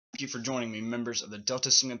Thank you for joining me, members of the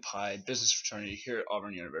Delta Sigma Pi Business Fraternity here at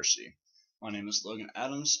Auburn University. My name is Logan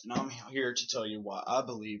Adams, and I'm here to tell you why I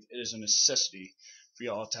believe it is a necessity for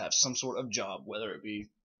y'all to have some sort of job, whether it be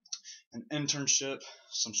an internship,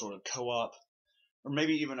 some sort of co-op, or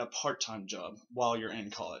maybe even a part-time job while you're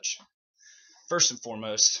in college. First and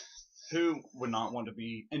foremost, who would not want to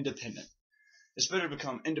be independent? It's better to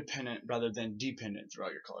become independent rather than dependent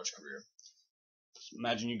throughout your college career.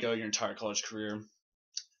 Imagine you go your entire college career,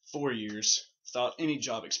 4 years, without any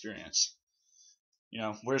job experience.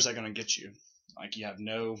 Where's that going to get you? Like, you have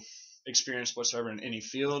no experience whatsoever in any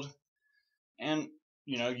field, and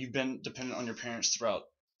you've been dependent on your parents throughout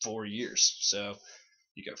 4 years. So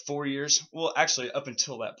you got 4 years. Well, actually, up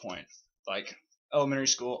until that point, like elementary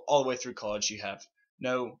school all the way through college, you have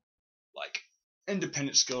no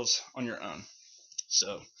independent skills on your own.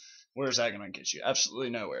 So where's that going to get you? Absolutely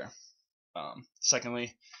nowhere.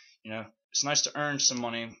 Secondly, it's nice to earn some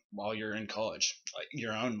money while you're in college, like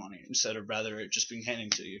your own money, instead of rather it just being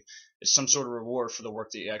handed to you. It's some sort of reward for the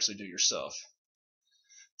work that you actually do yourself.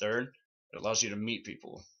 Third, it allows you to meet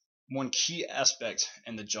people. One key aspect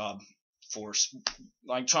in the job force,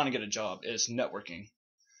 like trying to get a job, is networking.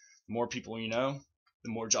 The more people you know,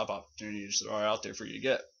 the more job opportunities there are out there for you to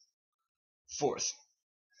get. Fourth,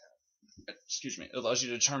 it allows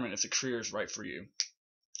you to determine if the career is right for you.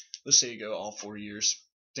 Let's say you go all 4 years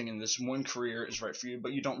thinking this one career is right for you,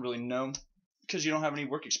 but you don't really know because you don't have any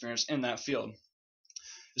work experience in that field.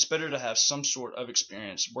 It's better to have some sort of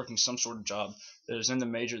experience working some sort of job that is in the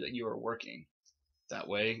major that you are working. That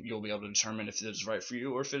way you'll be able to determine if it is right for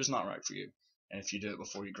you or if it is not right for you. And if you do it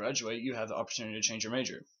before you graduate, you have the opportunity to change your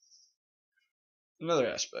major. Another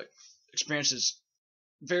aspect, experience is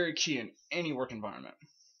very key in any work environment.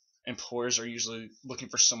 Employers are usually looking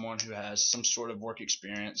for someone who has some sort of work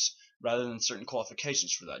experience rather than certain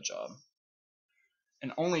qualifications for that job.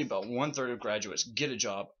 And only about 1/3 of graduates get a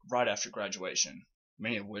job right after graduation,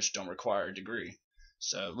 many of which don't require a degree.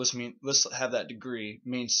 So let's have that degree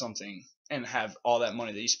mean something, and have all that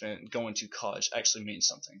money that you spent going to college actually mean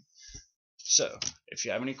something. So if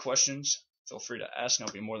you have any questions, feel free to ask, and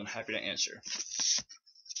I'll be more than happy to answer.